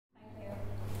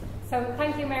So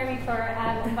thank you, Mary, for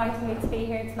inviting me to be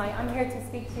here tonight. I'm here to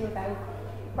speak to you about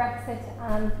Brexit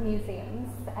and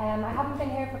museums. I haven't been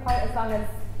here for quite as long as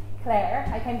Claire.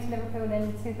 I came to Liverpool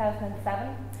in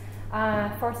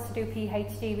 2007, first to do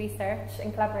PhD research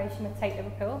in collaboration with Tate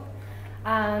Liverpool.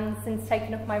 And since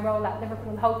taking up my role at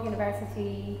Liverpool Hope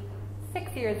University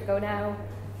 6 years ago now,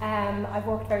 I've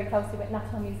worked very closely with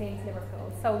National Museums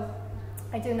Liverpool. So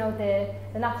I do know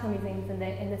the national museums in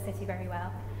the city very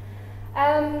well.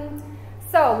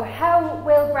 So how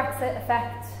will Brexit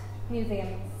affect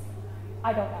museums?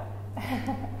 I don't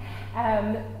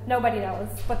know. Nobody knows,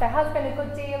 but there has been a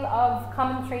good deal of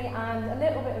commentary and a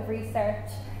little bit of research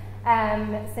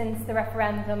since the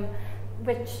referendum,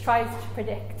 which tries to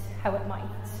predict how it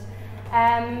might.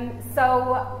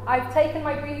 So I've taken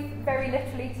my brief very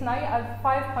literally tonight. I have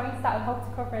 5 points that I hope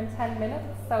to cover in 10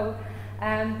 minutes, so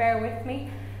bear with me.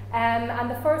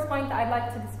 And the first point that I'd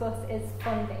like to discuss is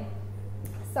funding.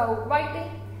 So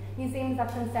rightly, museums are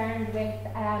concerned with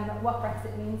what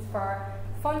Brexit means for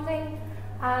funding,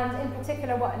 and in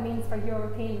particular what it means for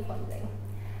European funding.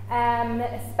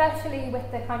 Especially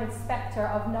with the kind of spectre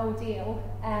of no deal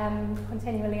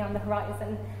continually on the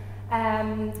horizon.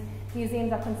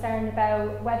 Museums are concerned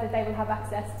about whether they will have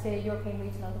access to European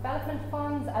Regional Development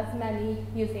Funds, as many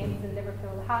museums in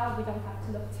Liverpool have. We don't have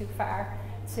to look too far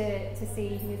to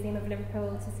see Museum of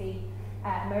Liverpool, to see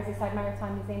Merseyside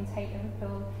Maritime Museum, Tate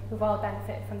Liverpool, who've all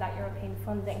benefited from that European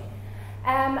funding.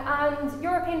 And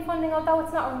European funding, although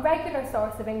it's not a regular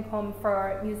source of income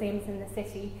for museums in the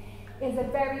city, is a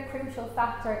very crucial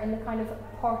factor in the kind of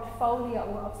portfolio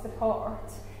of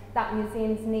support that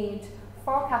museums need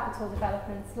for capital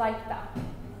developments like that.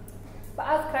 But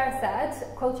as Claire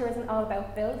said, culture isn't all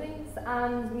about buildings,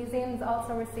 and museums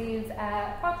also receive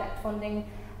project funding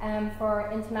for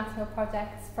international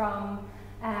projects from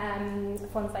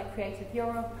funds like Creative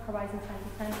Europe, Horizon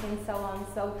 2020 and so on.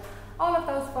 So all of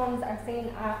those funds are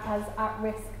seen as at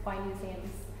risk by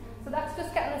museums. So that's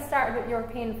just getting us started with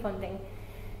European funding.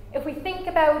 If we think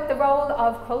about the role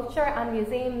of culture and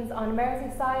museums on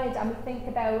Merseyside, and we think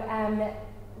about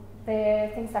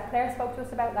the things that Claire spoke to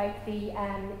us about, like the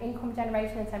income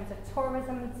generation in terms of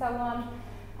tourism and so on,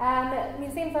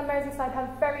 museums on Merseyside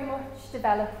have very much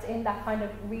developed in that kind of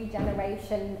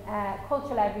regeneration,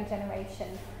 culture-led regeneration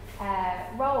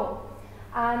role.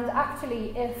 And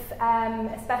actually, if,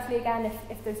 especially again,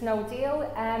 if there's no deal,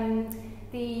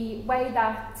 the way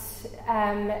that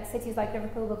cities like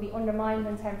Liverpool will be undermined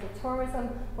in terms of tourism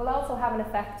will also have an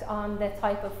effect on the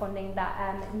type of funding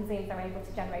that museums are able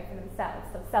to generate for themselves.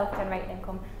 So self-generated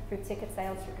income through ticket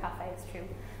sales, through cafes, through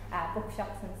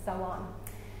bookshops and so on.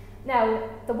 Now,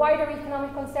 the wider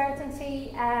economic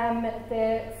uncertainty,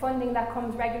 the funding that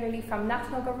comes regularly from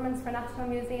national governments for national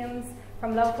museums,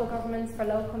 from local governments for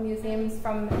local museums,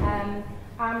 from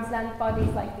arm's length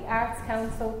bodies like the Arts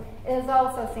Council, is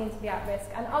also seen to be at risk.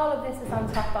 And all of this is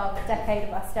on top of a decade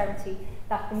of austerity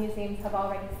that the museums have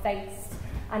already faced.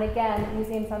 And again,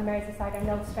 museums on Merseyside are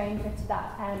no stranger to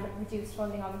that reduced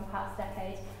funding over the past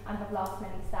decade, and have lost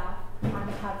many staff and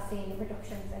have seen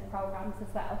reductions in programmes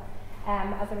as well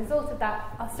as a result of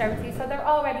that austerity. So they're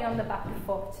already on the back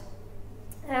foot.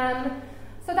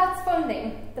 So that's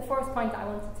funding, the first point that I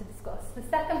wanted to discuss. The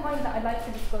second point that I'd like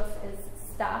to discuss is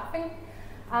staffing.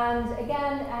 And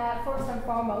again, first and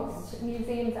foremost,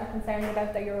 museums are concerned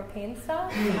about their European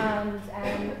staff and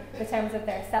the terms of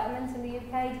their settlement in the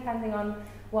UK, depending on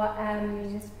what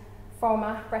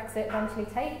format Brexit eventually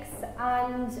takes.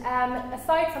 And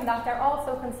aside from that, they're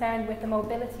also concerned with the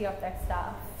mobility of their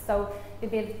staff. So the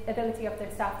ability of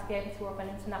their staff to be able to work on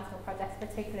international projects,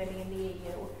 particularly in the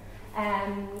EU.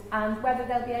 And whether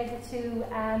they'll be able to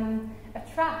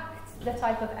attract the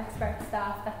type of expert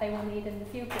staff that they will need in the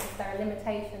future. If there are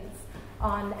limitations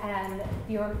on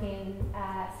the European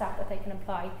staff that they can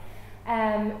employ,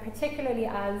 particularly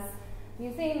as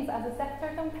museums as a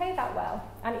sector don't pay that well,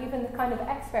 and even the kind of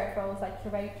expert roles like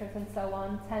curators and so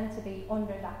on tend to be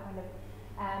under that kind of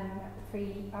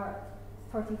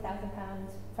 £30,000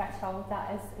 threshold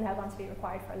that is now going to be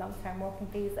required for a long-term working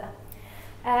visa.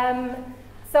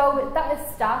 So that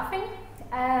is staffing.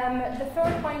 The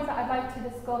third point that I'd like to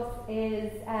discuss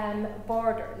is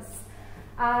borders.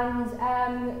 And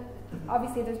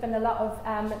obviously there's been a lot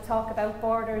of talk about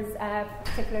borders,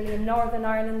 particularly in Northern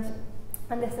Ireland,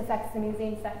 and this affects the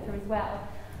museum sector as well.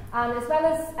 And as well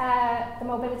as the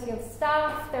mobility of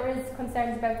staff, there is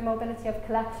concerns about the mobility of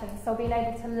collections, so being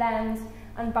able to lend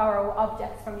and borrow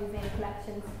objects from museum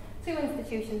collections to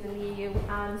institutions in the EU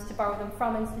and to borrow them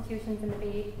from institutions in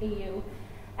the EU.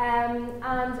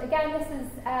 And again, this is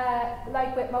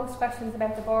like with most questions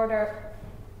about the border,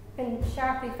 been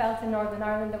sharply felt in Northern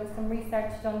Ireland. There was some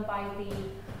research done by the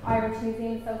Irish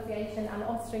Museum Association and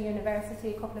Ulster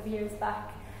University a couple of years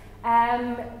back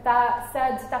that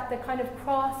said that the kind of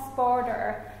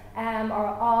cross-border or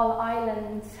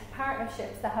all-island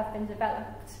partnerships that have been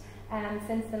developed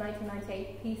since the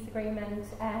 1998 peace agreement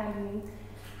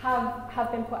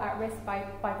have been put at risk by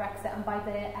Brexit and by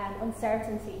the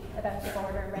uncertainty about the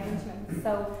border arrangements.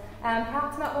 So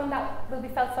perhaps not one that will be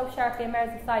felt so sharply in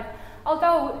Merseyside,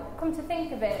 although, come to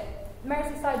think of it,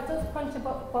 Merseyside does punch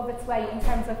above its weight in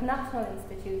terms of national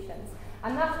institutions.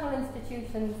 And national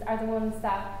institutions are the ones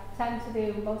that tend to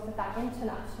do most of that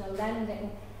international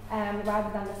lending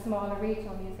rather than the smaller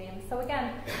regional museums. So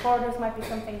again, borders might be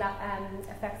something that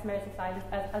affects Merseyside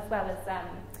as well as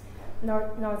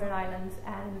Northern Ireland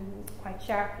quite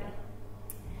sharply.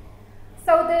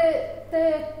 So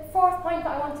the fourth point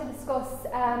that I want to discuss,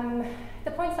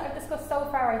 the points that I've discussed so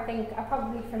far I think are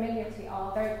probably familiar to you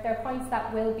all. They're points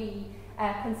that will be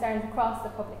concerns across the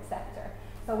public sector.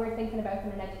 So we're thinking about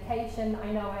them in education.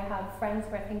 I know I have friends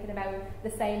who are thinking about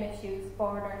the same issues,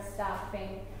 borders,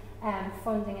 staffing,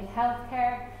 funding and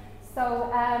healthcare. So,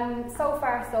 so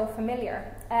far so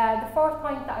familiar. The fourth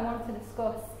point that I want to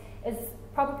discuss is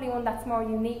probably one that's more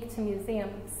unique to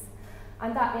museums,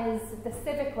 and that is the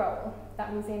civic role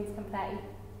that museums can play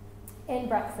in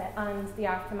Brexit and the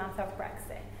aftermath of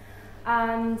Brexit.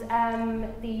 And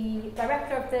the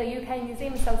director of the UK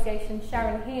Museum Association,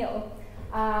 Sharon Heal,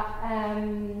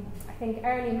 I think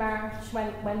early March,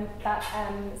 when that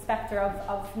spectre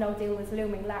of no deal was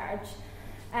looming large,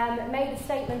 made a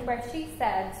statement where she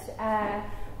said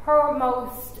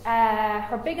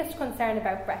her biggest concern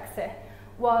about Brexit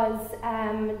was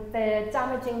the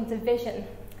damaging division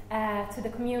to the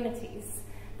communities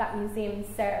that museums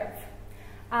serve.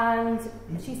 And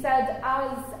she said,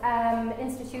 as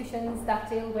institutions that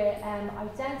deal with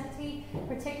identity,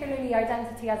 particularly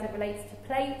identity as it relates to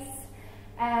place,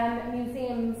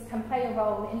 museums can play a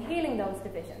role in healing those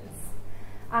divisions.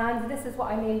 And this is what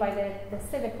I mean by the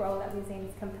civic role that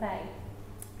museums can play.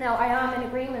 Now, I am in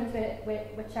agreement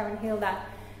with Sharon Heal that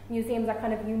museums are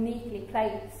kind of uniquely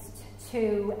placed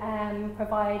to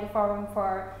provide a forum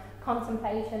for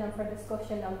contemplation and for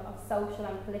discussion of social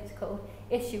and political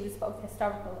issues, both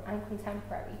historical and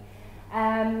contemporary.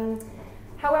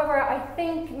 However, I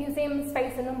think museums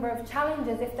face a number of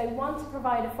challenges if they want to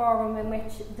provide a forum in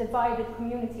which divided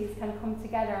communities can come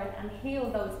together and heal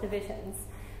those divisions.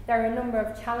 There are a number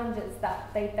of challenges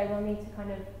that they will need to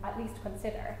kind of at least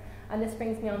consider. And this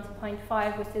brings me on to point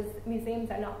 5, which is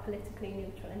museums are not politically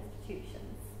neutral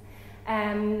institutions.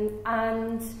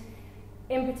 And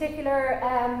in particular,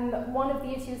 one of the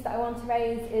issues that I want to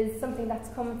raise is something that's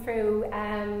come through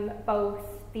both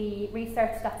the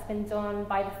research that's been done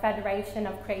by the Federation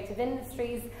of Creative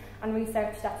Industries and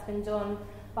research that's been done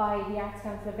by the Arts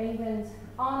Council of England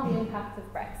on the impact of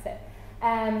Brexit,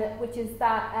 which is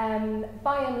that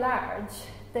by and large,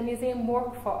 the museum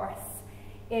workforce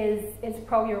is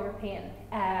pro-European,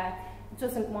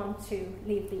 doesn't want to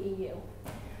leave the EU.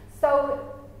 So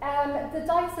the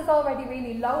dice is already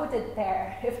really loaded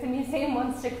there. If the museum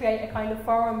wants to create a kind of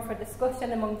forum for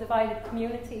discussion among divided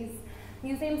communities,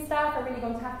 museum staff are really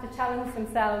going to have to challenge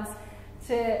themselves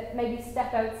to maybe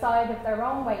step outside of their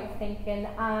own way of thinking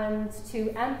and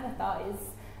to empathise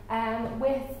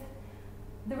with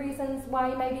the reasons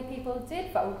why maybe people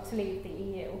did vote to leave the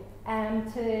EU.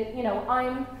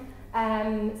 I'm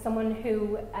someone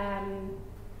who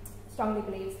strongly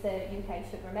believes the UK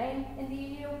should remain in the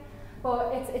EU.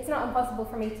 But it's not impossible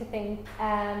for me to think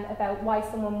about why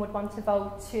someone would want to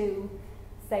vote to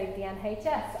save the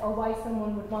NHS, or why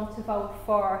someone would want to vote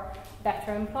for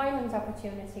better employment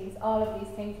opportunities, all of these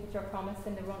things which are promised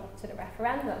in the run-up to the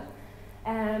referendum.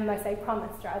 I say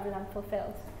promised rather than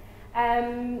fulfilled.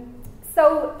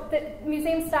 So the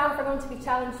museum staff are going to be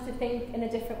challenged to think in a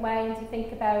different way and to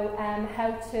think about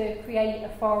how to create a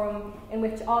forum in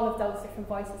which all of those different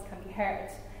voices can be heard.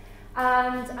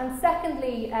 And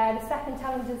secondly, the second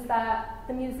challenge is that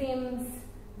the museum's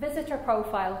visitor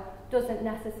profile doesn't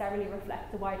necessarily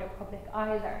reflect the wider public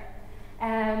either.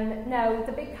 Now,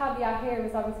 the big caveat here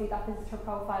is obviously that visitor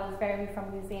profiles vary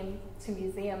from museum to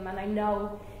museum, and I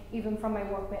know even from my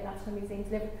work with National Museums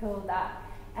Liverpool that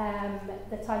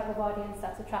the type of audience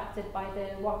that's attracted by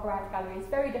the Walker Art Gallery is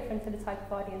very different to the type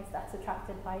of audience that's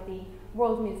attracted by the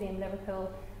World Museum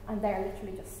Liverpool, and they're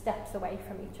literally just steps away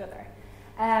from each other.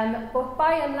 But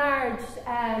by and large,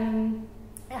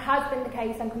 it has been the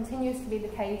case and continues to be the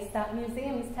case that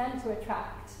museums tend to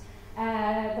attract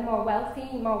the more wealthy,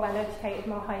 more well-educated,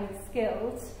 more highly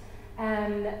skilled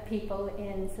people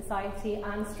in society,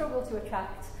 and struggle to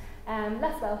attract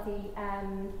less wealthy,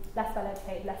 less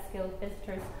well-educated, less skilled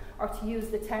visitors, or to use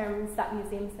the terms that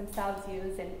museums themselves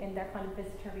use in their kind of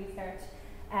visitor research,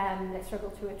 they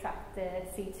struggle to attract the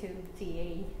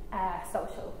C2DE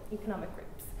social economic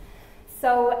groups.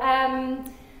 So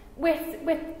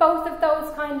with both of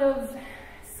those kind of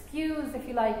skews, if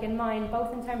you like, in mind,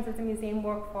 both in terms of the museum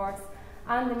workforce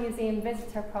and the museum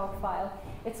visitor profile,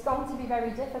 it's going to be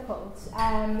very difficult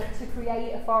to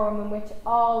create a forum in which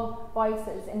all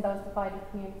voices in those divided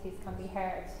communities can be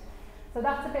heard. So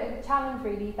that's a bit of a challenge,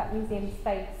 really, that museums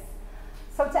face.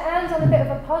 So to end on a bit of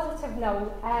a positive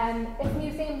note, if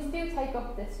museums do take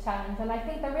up this challenge, and I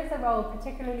think there is a role,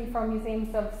 particularly for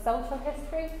museums of social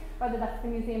history, whether that's the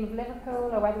Museum of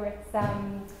Liverpool or whether it's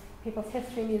People's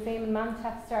History Museum in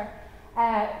Manchester,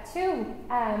 to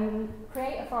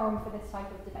create a forum for this type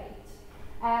of debate.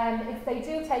 If they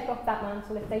do take up that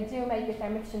mantle, if they do make it their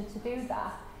mission to do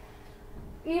that,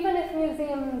 even if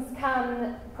museums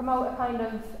can promote a kind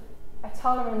of a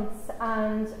tolerance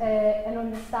and an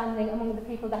understanding among the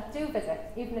people that do visit,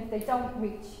 even if they don't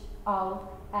reach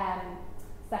all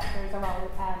sectors or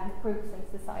all groups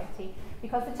in society.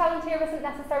 Because the challenge here isn't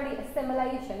necessarily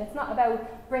assimilation. It's not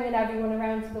about bringing everyone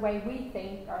around to the way we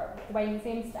think or the way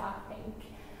museum staff think,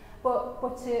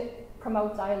 but to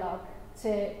promote dialogue,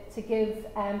 to give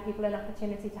people an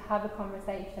opportunity to have a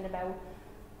conversation about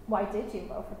why did you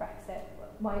vote for Brexit?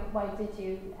 Why did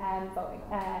you vote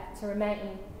to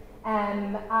remain?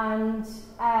 And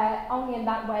only in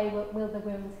that way will the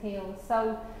wounds heal.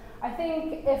 So I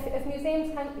think if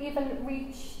museums can even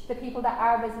reach the people that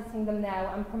are visiting them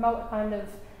now and promote a kind of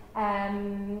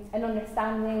an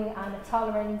understanding and a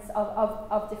tolerance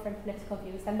of different political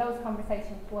views, then those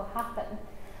conversations will happen.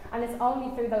 And it's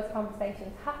only through those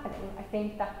conversations happening, I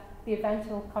think, that the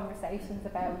eventual conversations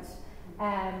about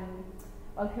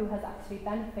well, who has actually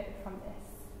benefited from this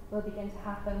will begin to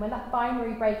happen. When that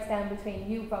binary breaks down between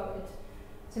you voted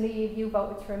to leave, you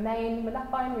voted to remain, when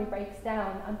that binary breaks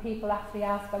down and people actually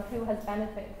ask, well, who has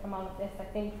benefited from all of this, I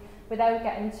think, without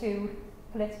getting too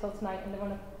political tonight in the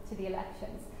run-up to the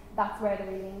elections, that's where the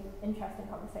really interesting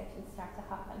conversations start to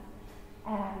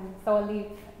happen. So I'll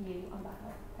leave you on that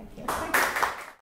note. Thank you.